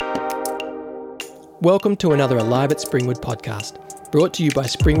Welcome to another Alive at Springwood podcast, brought to you by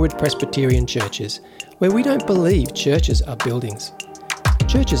Springwood Presbyterian Churches, where we don't believe churches are buildings.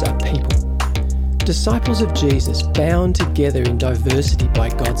 Churches are people. Disciples of Jesus bound together in diversity by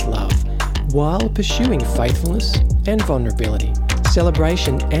God's love, while pursuing faithfulness and vulnerability,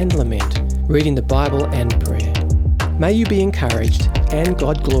 celebration and lament, reading the Bible and prayer. May you be encouraged and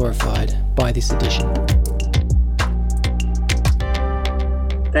God glorified by this edition.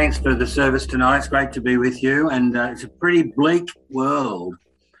 Thanks for the service tonight. It's great to be with you. And it's a pretty bleak world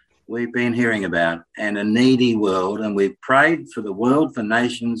we've been hearing about, and a needy world. And we've prayed for the world, for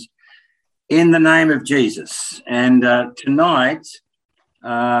nations, in the name of Jesus. And tonight,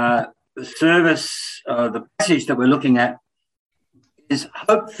 the service, the passage that we're looking at is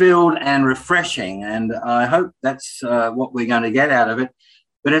hope-filled and refreshing. And I hope that's what we're going to get out of it.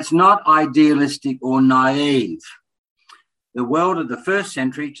 But it's not idealistic or naive. The world of the first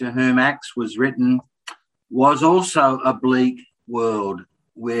century to whom Acts was written was also a bleak world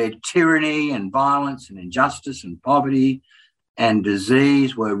where tyranny and violence and injustice and poverty and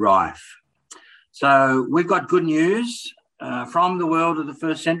disease were rife. So we've got good news from the world of the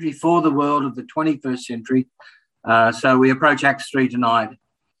first century for the world of the 21st century. So we approach Acts 3 tonight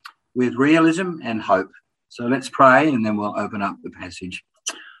with realism and hope. So let's pray and then we'll open up the passage.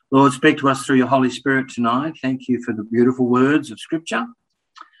 Lord, speak to us through your Holy Spirit tonight. Thank you for the beautiful words of Scripture.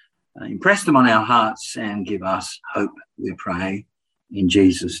 Impress them on our hearts and give us hope, we pray, in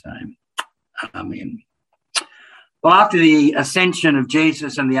Jesus' name. Amen. Well, after the ascension of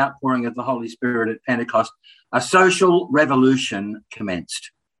Jesus and the outpouring of the Holy Spirit at Pentecost, a social revolution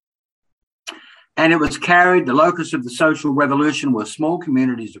commenced. And it was carried, the locus of the social revolution were small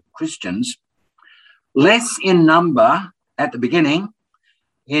communities of Christians, less in number at the beginning,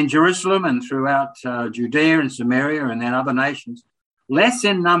 in Jerusalem and throughout Judea and Samaria and then other nations, less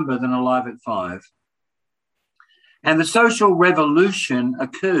in number than Alive at 5. And the social revolution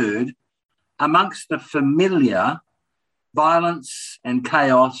occurred amongst the familiar violence and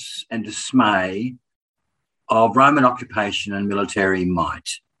chaos and dismay of Roman occupation and military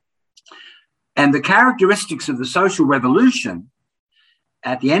might. And the characteristics of the social revolution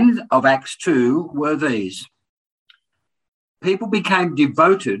at the end of Acts 2 were these. People became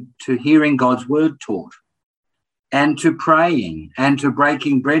devoted to hearing God's word taught and to praying and to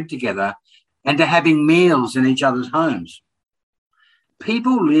breaking bread together and to having meals in each other's homes.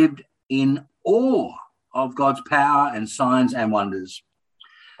 People lived in awe of God's power and signs and wonders.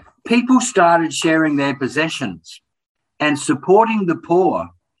 People started sharing their possessions and supporting the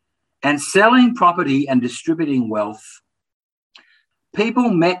poor and selling property and distributing wealth. People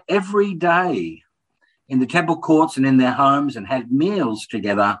met every day in the temple courts and in their homes and had meals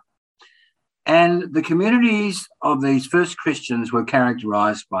together. And the communities of these first Christians were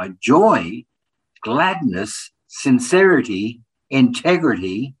characterized by joy, gladness, sincerity,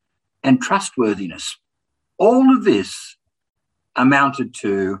 integrity, and trustworthiness. All of this amounted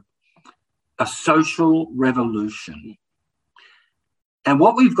to a social revolution. And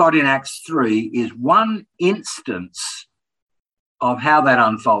what we've got in Acts 3 is one instance of how that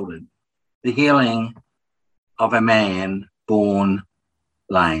unfolded, the healing of a man born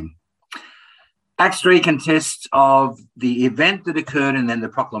lame. Acts 3 consists of the event that occurred and then the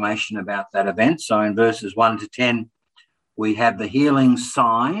proclamation about that event. So in verses 1 to 10, we have the healing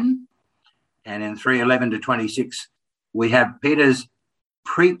sign. And in 3:11 to 26, we have Peter's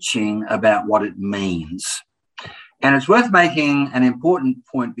preaching about what it means. And it's worth making an important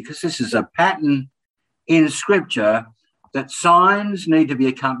point because this is a pattern in Scripture that signs need to be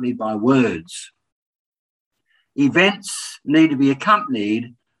accompanied by words. Events need to be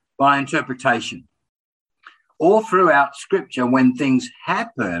accompanied by interpretation. All throughout Scripture, when things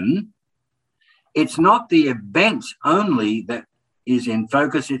happen, it's not the event only that is in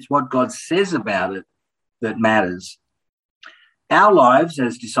focus, it's what God says about it that matters. Our lives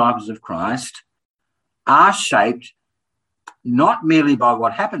as disciples of Christ are shaped not merely by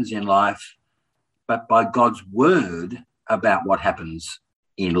what happens in life, but by God's word about what happens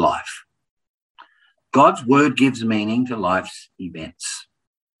in life. God's word gives meaning to life's events.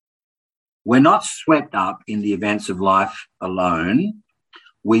 We're not swept up in the events of life alone.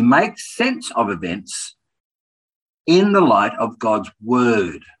 We make sense of events in the light of God's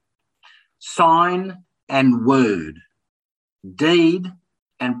word. Sign and word, deed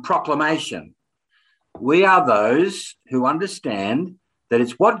and proclamation. We are those who understand that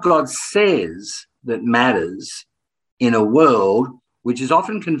it's what God says that matters in a world which is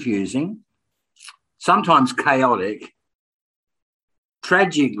often confusing, sometimes chaotic,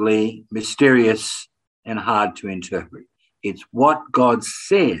 tragically mysterious and hard to interpret. It's what God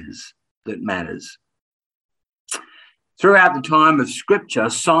says that matters. Throughout the time of Scripture,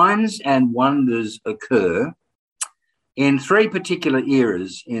 signs and wonders occur in three particular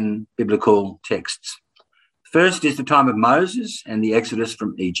eras in biblical texts. First is the time of Moses and the Exodus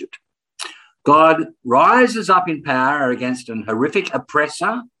from Egypt. God rises up in power against an horrific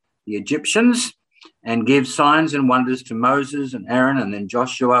oppressor, the Egyptians, and gives signs and wonders to Moses and Aaron and then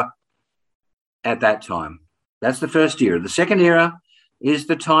Joshua at that time. That's the first era. The second era is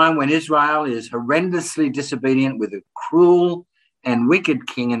the time when Israel is horrendously disobedient with a cruel and wicked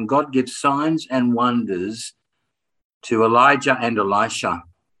king, and God gives signs and wonders to Elijah and Elisha,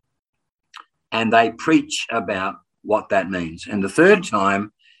 and they preach about what that means. And the third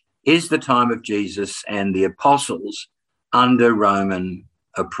time is the time of Jesus and the apostles under Roman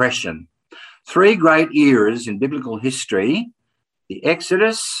oppression. Three great eras in biblical history: the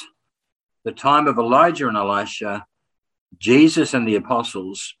Exodus, the time of Elijah and Elisha, Jesus and the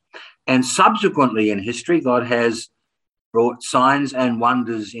apostles. And subsequently in history, God has brought signs and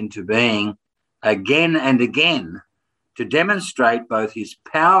wonders into being again and again to demonstrate both his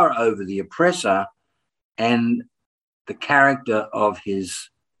power over the oppressor and the character of his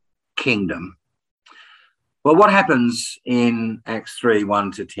kingdom. Well, what happens in Acts 3,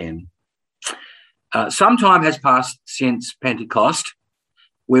 1-10? Some time has passed since Pentecost.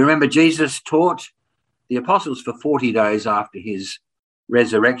 We remember Jesus taught the apostles for 40 days after his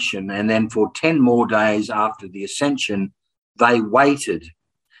resurrection, and then for 10 more days after the ascension, they waited.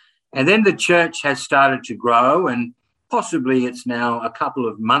 And then the church has started to grow, and possibly it's now a couple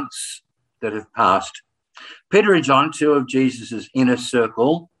of months that have passed. Peter and John, two of Jesus's inner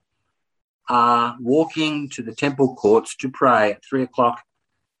circle, are walking to the temple courts to pray at 3 o'clock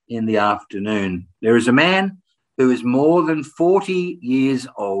in the afternoon. There is a man who is more than 40 years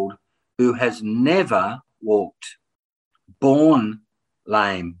old who has never walked, born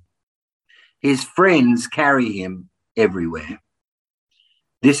lame. His friends carry him everywhere.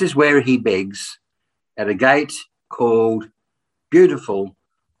 This is where he begs, at a gate called Beautiful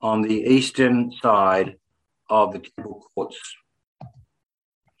on the eastern side of the temple courts.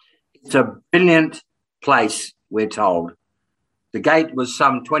 It's a brilliant place, we're told. The gate was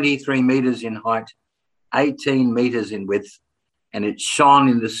some 23 metres in height, 18 metres in width, and it shone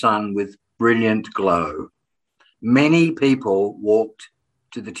in the sun with brilliant glow. Many people walked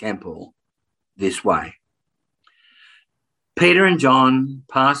to the temple this way. Peter and John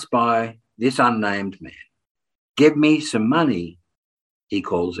passed by this unnamed man. "Give me some money," he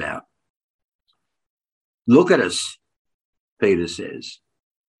calls out. "Look at us," Peter says,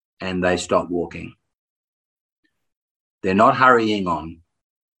 and they stop walking. They're not hurrying on,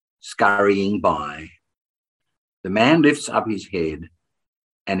 scurrying by. The man lifts up his head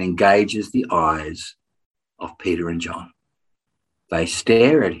and engages the eyes of Peter and John. They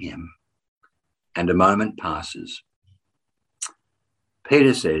stare at him, and a moment passes.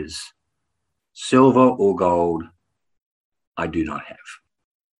 Peter says, "Silver or gold I do not have."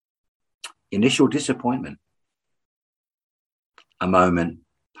 Initial disappointment. A moment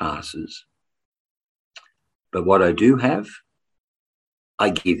passes. "But what I do have,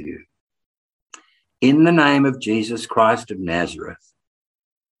 I give you. In the name of Jesus Christ of Nazareth,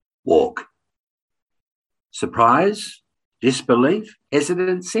 walk." Surprise, disbelief,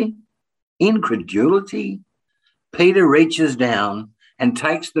 hesitancy, incredulity. Peter reaches down and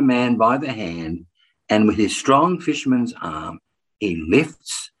takes the man by the hand, and with his strong fisherman's arm, he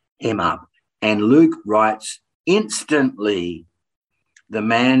lifts him up. And Luke writes, instantly the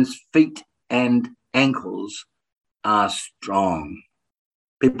man's feet and ankles are strong.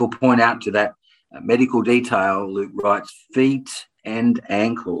 People point out to that medical detail. Luke writes, feet and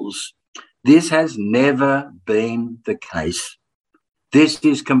ankles. This has never been the case. This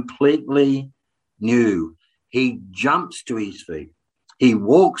is completely new. He jumps to his feet. He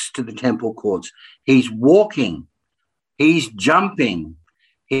walks to the temple courts. He's walking. He's jumping.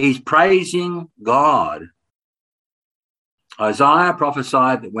 He's praising God. Isaiah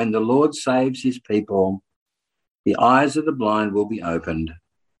prophesied that when the Lord saves his people, the eyes of the blind will be opened,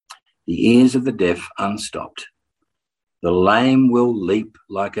 the ears of the deaf unstopped. The lame will leap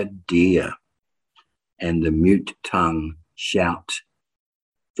like a deer, and the mute tongue shout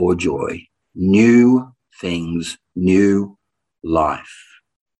for joy. New things, new life.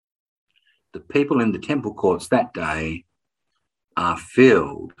 The people in the temple courts that day are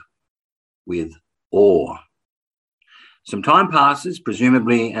filled with awe. Some time passes,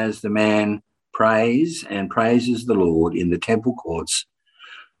 presumably as the man prays and praises the Lord in the temple courts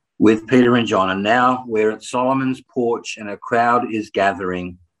with Peter and John. And now we're at Solomon's porch and a crowd is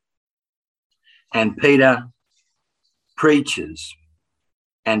gathering. And Peter preaches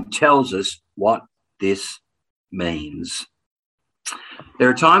and tells us what this means. There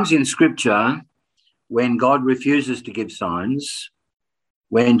are times in Scripture when God refuses to give signs,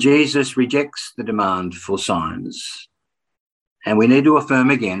 when Jesus rejects the demand for signs. And we need to affirm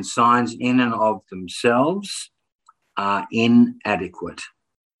again, signs in and of themselves are inadequate.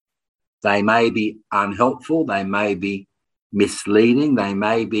 They may be unhelpful, they may be misleading, they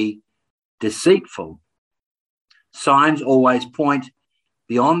may be deceitful. Signs always point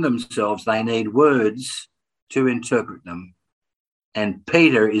beyond themselves. They need words to interpret them. And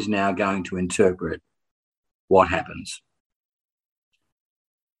Peter is now going to interpret what happens.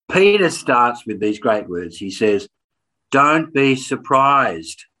 Peter starts with these great words. He says, don't be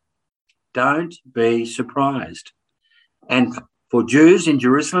surprised. Don't be surprised. And for Jews in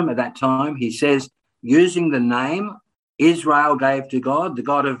Jerusalem at that time, he says, using the name Israel gave to God, the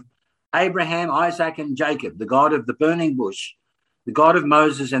God of Abraham, Isaac, and Jacob, the God of the burning bush, the God of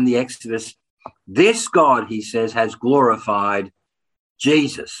Moses and the Exodus, this God, he says, has glorified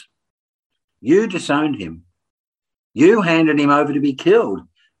Jesus. You disowned him. You handed him over to be killed.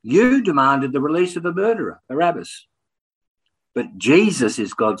 You demanded the release of the murderer, Barabbas. But Jesus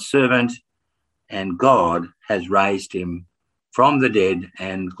is God's servant, and God has raised him from the dead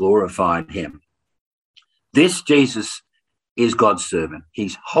and glorified him. This Jesus is God's servant.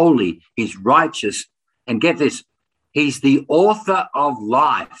 He's holy, he's righteous, and get this, he's the author of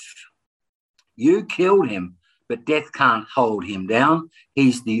life. You killed him, but death can't hold him down.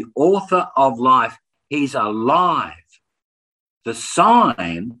 He's the author of life. He's alive. The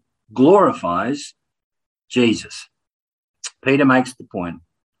sign glorifies Jesus. Peter makes the point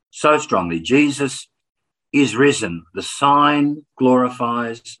so strongly. Jesus is risen. The sign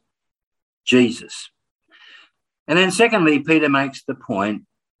glorifies Jesus. And then secondly, Peter makes the point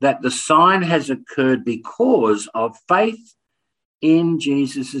that the sign has occurred because of faith in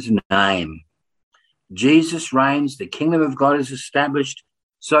Jesus' name. Jesus reigns, the kingdom of God is established,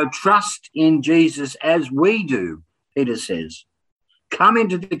 so trust in Jesus as we do, Peter says. Come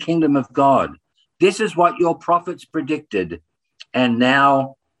into the kingdom of God. This is what your prophets predicted, and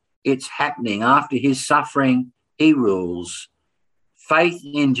now it's happening. After his suffering, he rules. Faith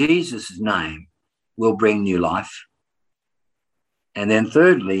in Jesus' name will bring new life. And then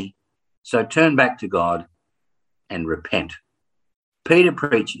thirdly, so turn back to God and repent. Peter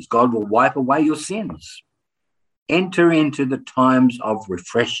preaches, God will wipe away your sins. Enter into the times of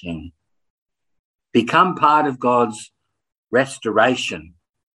refreshing. Become part of God's restoration.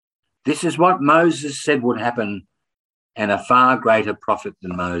 This is what Moses said would happen, and a far greater prophet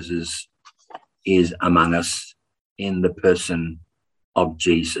than Moses is among us in the person of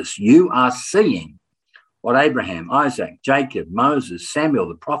Jesus. You are seeing what Abraham, Isaac, Jacob, Moses, Samuel,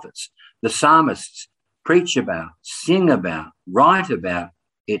 the prophets, the psalmists preach about, sing about, write about.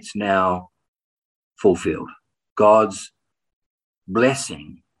 It's now fulfilled. God's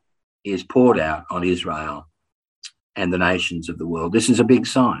blessing is poured out on Israel and the nations of the world. This is a big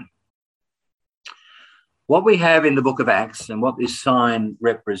sign. What we have in the book of Acts and what this sign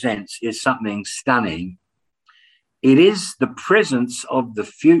represents is something stunning. It is the presence of the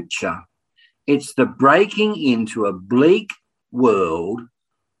future. It's the breaking into a bleak world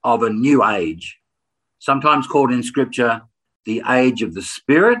of a new age, sometimes called in Scripture the age of the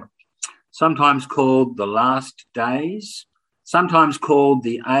Spirit, sometimes called the last days, sometimes called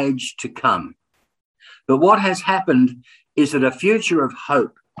the age to come. But what has happened is that a future of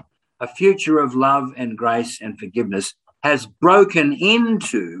hope, a future of love and grace and forgiveness has broken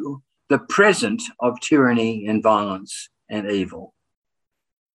into the present of tyranny and violence and evil.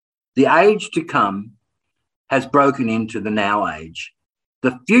 The age to come has broken into the now age.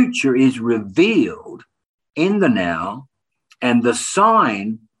 The future is revealed in the now, and the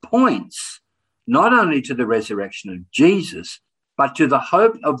sign points not only to the resurrection of Jesus, but to the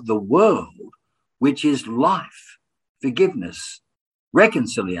hope of the world, which is life, forgiveness,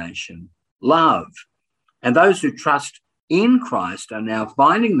 reconciliation, love. And those who trust in Christ are now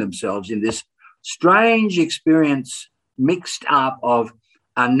finding themselves in this strange experience mixed up of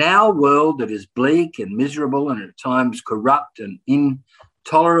a now world that is bleak and miserable and at times corrupt and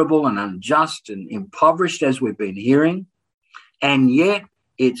intolerable and unjust and impoverished, as we've been hearing, and yet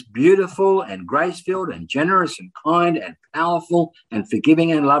it's beautiful and grace-filled and generous and kind and powerful and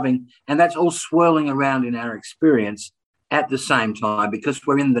forgiving and loving, and that's all swirling around in our experience at the same time, because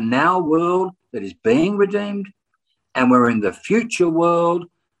we're in the now world that is being redeemed, and we're in the future world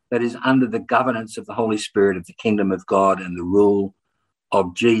that is under the governance of the Holy Spirit of the kingdom of God and the rule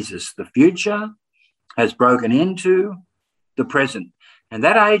of Jesus. The future has broken into the present, and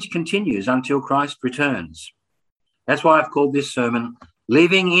that age continues until Christ returns. That's why I've called this sermon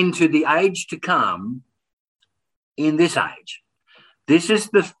Living into the Age to Come in this age. This is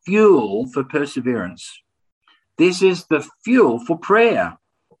the fuel for perseverance. This is the fuel for prayer.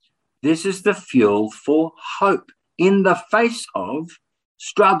 This is the fuel for hope in the face of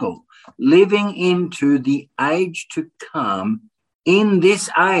struggle, living into the age to come in this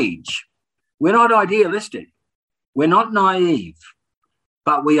age. We're not idealistic. We're not naive,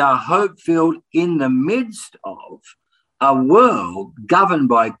 but we are hope-filled in the midst of a world governed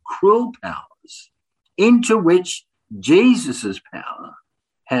by cruel powers into which Jesus' power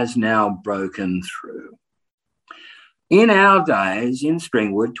has now broken through. In our days in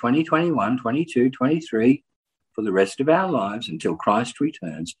Springwood, 2021, 22, 23, for the rest of our lives until Christ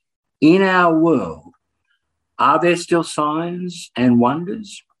returns, in our world, are there still signs and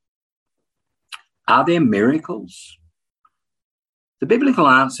wonders? Are there miracles? The biblical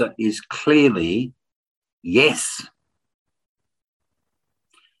answer is clearly yes.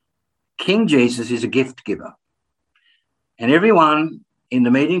 King Jesus is a gift giver. And everyone in the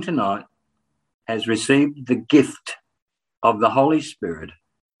meeting tonight has received the gift of the Holy Spirit,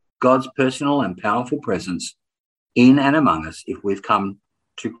 God's personal and powerful presence in and among us if we've come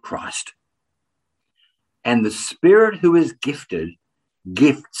to Christ. And the Spirit who is gifted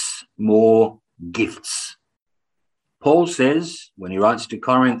gifts more gifts. Paul says, when he writes to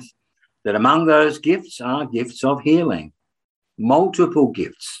Corinth, that among those gifts are gifts of healing, multiple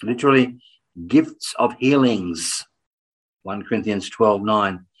gifts, literally gifts of healings. 1 Corinthians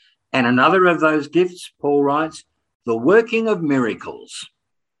 12:9. And another of those gifts, Paul writes, the working of miracles.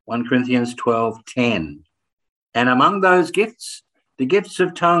 1 Corinthians 12:10. And among those gifts, the gifts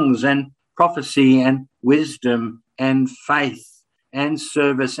of tongues and prophecy and wisdom and faith and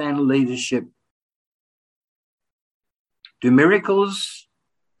service and leadership. Do miracles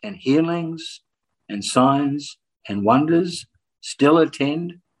and healings and signs and wonders still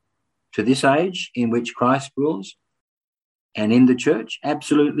attend to this age in which Christ rules and in the church?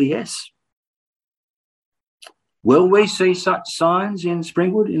 Absolutely yes. Will we see such signs in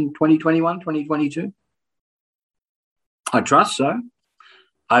Springwood in 2021, 2022? I trust so.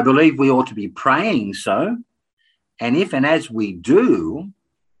 I believe we ought to be praying so. And if and as we do,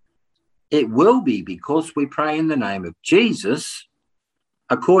 it will be because we pray in the name of Jesus,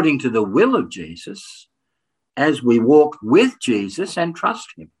 according to the will of Jesus, as we walk with Jesus and trust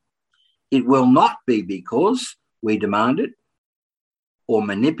him. It will not be because we demand it or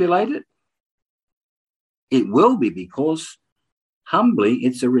manipulate it. It will be because humbly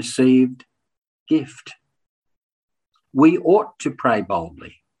it's a received gift. We ought to pray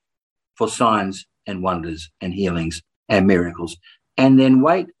boldly for signs and wonders and healings and miracles, and then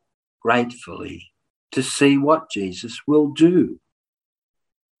wait gratefully to see what Jesus will do.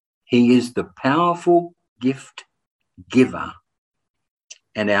 He is the powerful gift giver,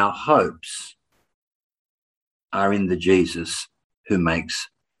 and our hopes are in the Jesus who makes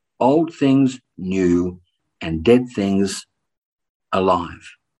old things new and dead things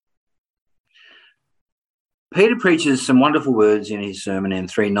alive. Peter preaches some wonderful words in his sermon in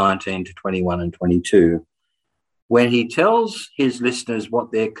 3:19 to 21 and 22, when he tells his listeners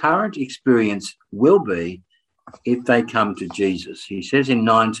what their current experience will be if they come to Jesus. He says in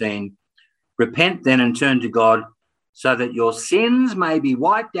 19, repent then and turn to God so that your sins may be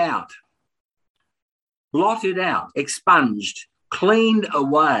wiped out, blotted out, expunged, cleaned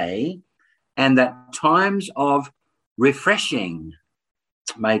away, and that times of refreshing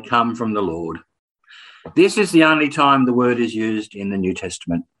may come from the Lord. This is the only time the word is used in the New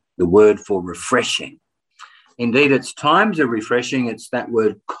Testament, the word for refreshing. Indeed, it's times of refreshing. It's that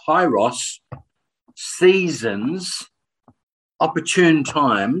word kairos, seasons, opportune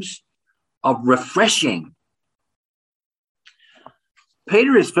times of refreshing.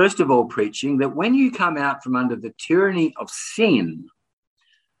 Peter is first of all preaching that when you come out from under the tyranny of sin,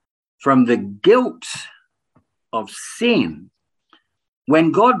 from the guilt of sin,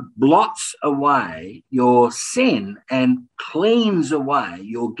 when God blots away your sin and cleans away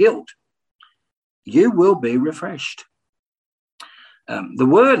your guilt, you will be refreshed. The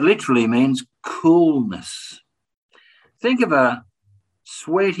word literally means coolness. Think of a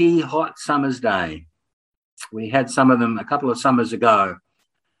sweaty, hot summer's day. We had some of them a couple of summers ago,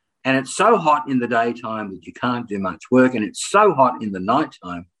 and it's so hot in the daytime that you can't do much work, and it's so hot in the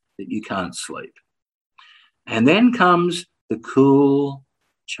nighttime that you can't sleep. And then comes the cool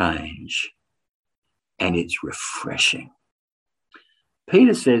change, and it's refreshing.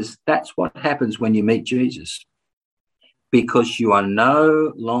 Peter says that's what happens when you meet Jesus, because you are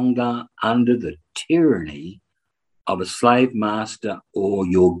no longer under the tyranny of a slave master or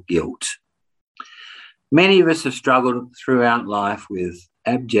your guilt. Many of us have struggled throughout life with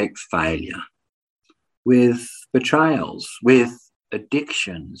abject failure, with betrayals, with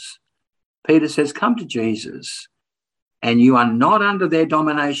addictions. Peter says, come to Jesus and you are not under their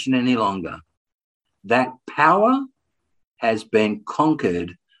domination any longer. That power has been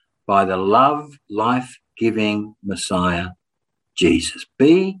conquered by the love, life-giving Messiah, Jesus.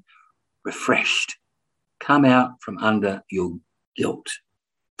 Be refreshed. Come out from under your guilt.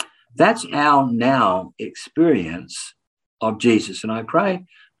 That's our now experience of Jesus. And I pray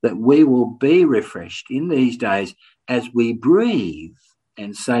that we will be refreshed in these days as we breathe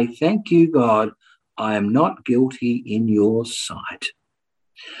and say, thank you, God, I am not guilty in your sight.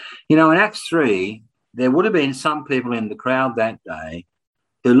 You know, in Acts 3, there would have been some people in the crowd that day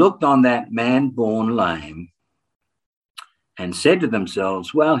who looked on that man born lame and said to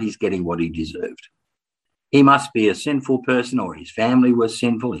themselves, well, he's getting what he deserved. He must be a sinful person, or his family was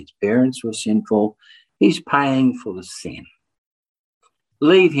sinful, his parents were sinful. He's paying for the sin.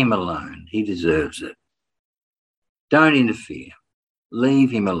 Leave him alone. He deserves it. Don't interfere.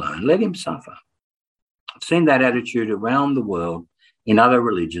 Leave him alone. Let him suffer. I've seen that attitude around the world in other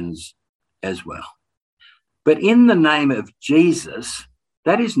religions as well. But in the name of Jesus,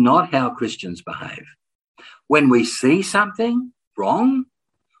 that is not how Christians behave. When we see something wrong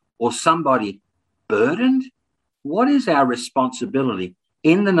or somebody burdened, what is our responsibility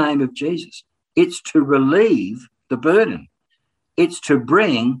in the name of Jesus? It's to relieve the burden. It's to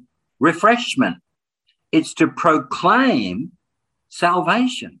bring refreshment. It's to proclaim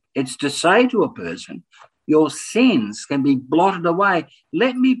salvation. It's to say to a person, your sins can be blotted away.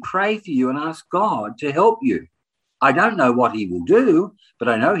 Let me pray for you and ask God to help you. I don't know what he will do, but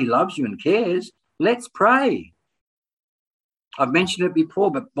I know he loves you and cares. Let's pray. I've mentioned it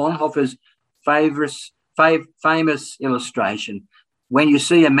before, but Bonhoeffer's famous illustration, when you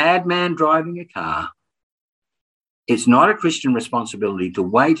see a madman driving a car, it's not a Christian responsibility to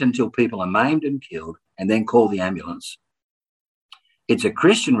wait until people are maimed and killed and then call the ambulance. It's a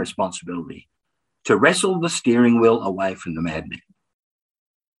Christian responsibility to wrestle the steering wheel away from the madman.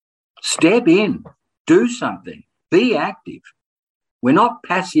 Step in, do something, be active. We're not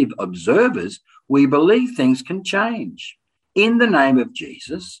passive observers. We believe things can change. In the name of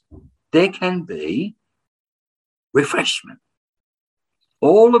Jesus, there can be refreshment.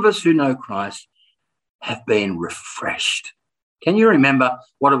 All of us who know Christ have been refreshed. Can you remember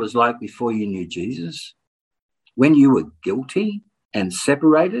what it was like before you knew Jesus? When you were guilty and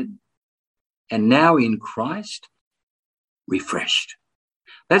separated, and now in Christ, refreshed.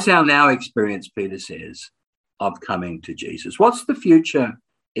 That's our now experience, Peter says, of coming to Jesus. What's the future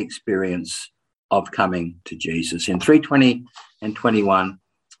experience of coming to Jesus? In 3:20 and 21,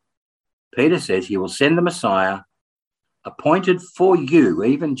 Peter says he will send the Messiah appointed for you,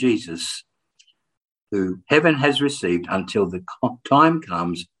 even Jesus, who heaven has received until the time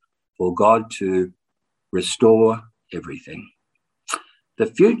comes for God to restore everything. The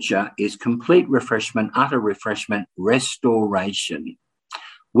future is complete refreshment, utter refreshment, restoration.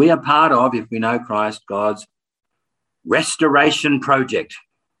 We are part of, if we know Christ, God's restoration project.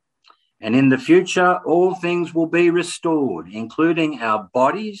 And in the future, all things will be restored, including our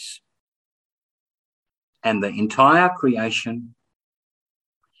bodies and the entire creation,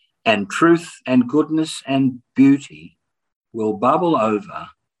 and truth and goodness and beauty will bubble over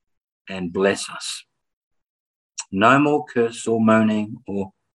and bless us. No more curse or moaning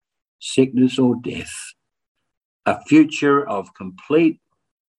or sickness or death. A future of complete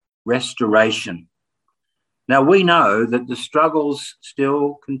restoration. Now, we know that the struggles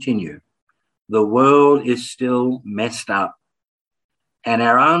still continue. The world is still messed up, and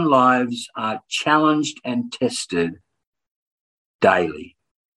our own lives are challenged and tested daily.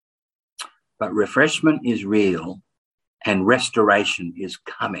 But refreshment is real and restoration is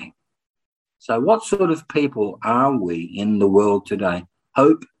coming. So what sort of people are we in the world today?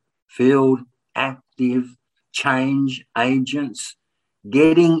 Hope-filled, active, change agents,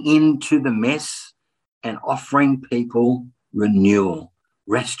 getting into the mess and offering people renewal,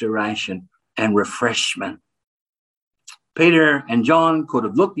 restoration, and refreshment. Peter and John could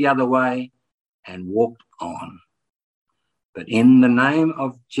have looked the other way and walked on. But in the name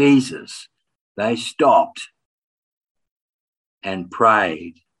of Jesus, they stopped and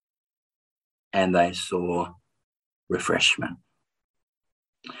prayed, and they saw refreshment.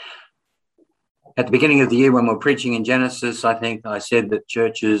 At the beginning of the year when we were preaching in Genesis, I think I said that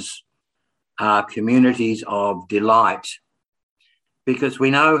churches are communities of delight, because we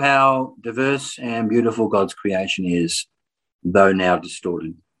know how diverse and beautiful God's creation is, though now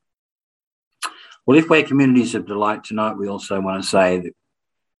distorted. Well, if we're communities of delight tonight, we also want to say that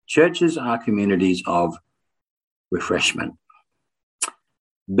churches are communities of refreshment.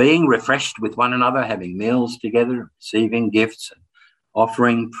 being refreshed with one another, having meals together, receiving gifts, and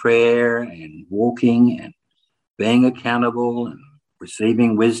offering prayer and walking and being accountable and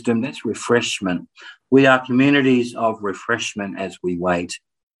receiving wisdom. That's refreshment. We are communities of refreshment as we wait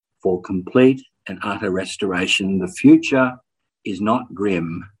for complete and utter restoration. The future is not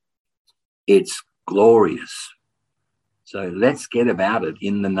grim, it's glorious. So let's get about it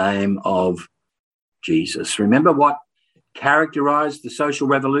in the name of Jesus. Remember what characterized the social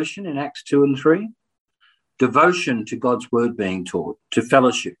revolution in Acts 2 and 3? Devotion to God's word being taught, to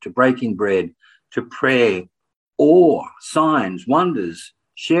fellowship, to breaking bread, to prayer, awe, signs, wonders,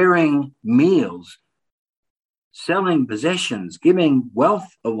 sharing meals, selling possessions, giving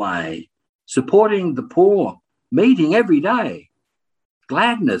wealth away, supporting the poor, meeting every day,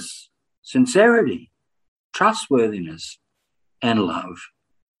 gladness, sincerity, trustworthiness, and love.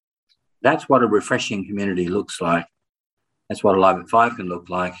 That's what a refreshing community looks like. That's what Alive at 5 can look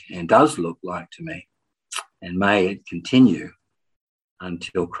like and does look like to me. And may it continue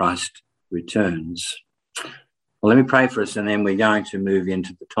until Christ returns. Well, let me pray for us, and then we're going to move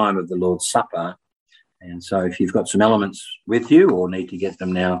into the time of the Lord's Supper. And so if you've got some elements with you or need to get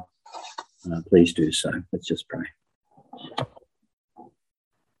them now, please do so. Let's just pray.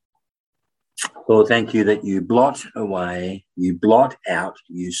 Lord, thank you that you blot away, you blot out,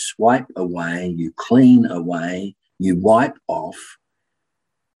 you swipe away, you clean away, you wipe off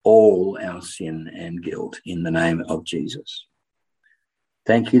all our sin and guilt in the name of Jesus.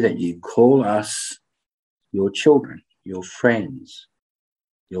 Thank you that you call us your children, your friends,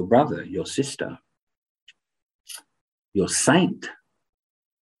 your brother, your sister, your saint,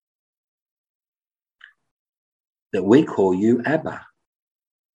 that we call you Abba,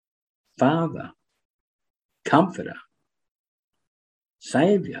 Father, Comforter,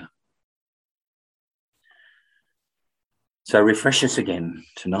 Saviour. So refresh us again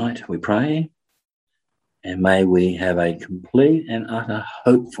tonight, we pray, and may we have a complete and utter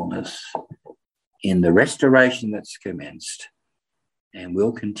hopefulness in the restoration that's commenced and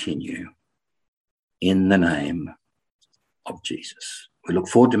will continue in the name of Jesus. We look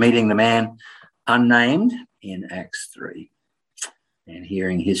forward to meeting the man unnamed in Acts 3 and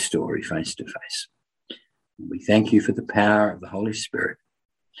hearing his story face to face. We thank you for the power of the Holy Spirit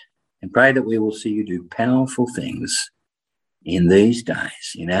and pray that we will see you do powerful things in these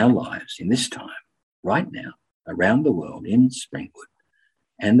days, in our lives, in this time, right now, around the world, in Springwood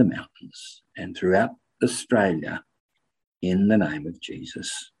and the mountains and throughout Australia, in the name of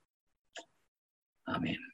Jesus. Amen.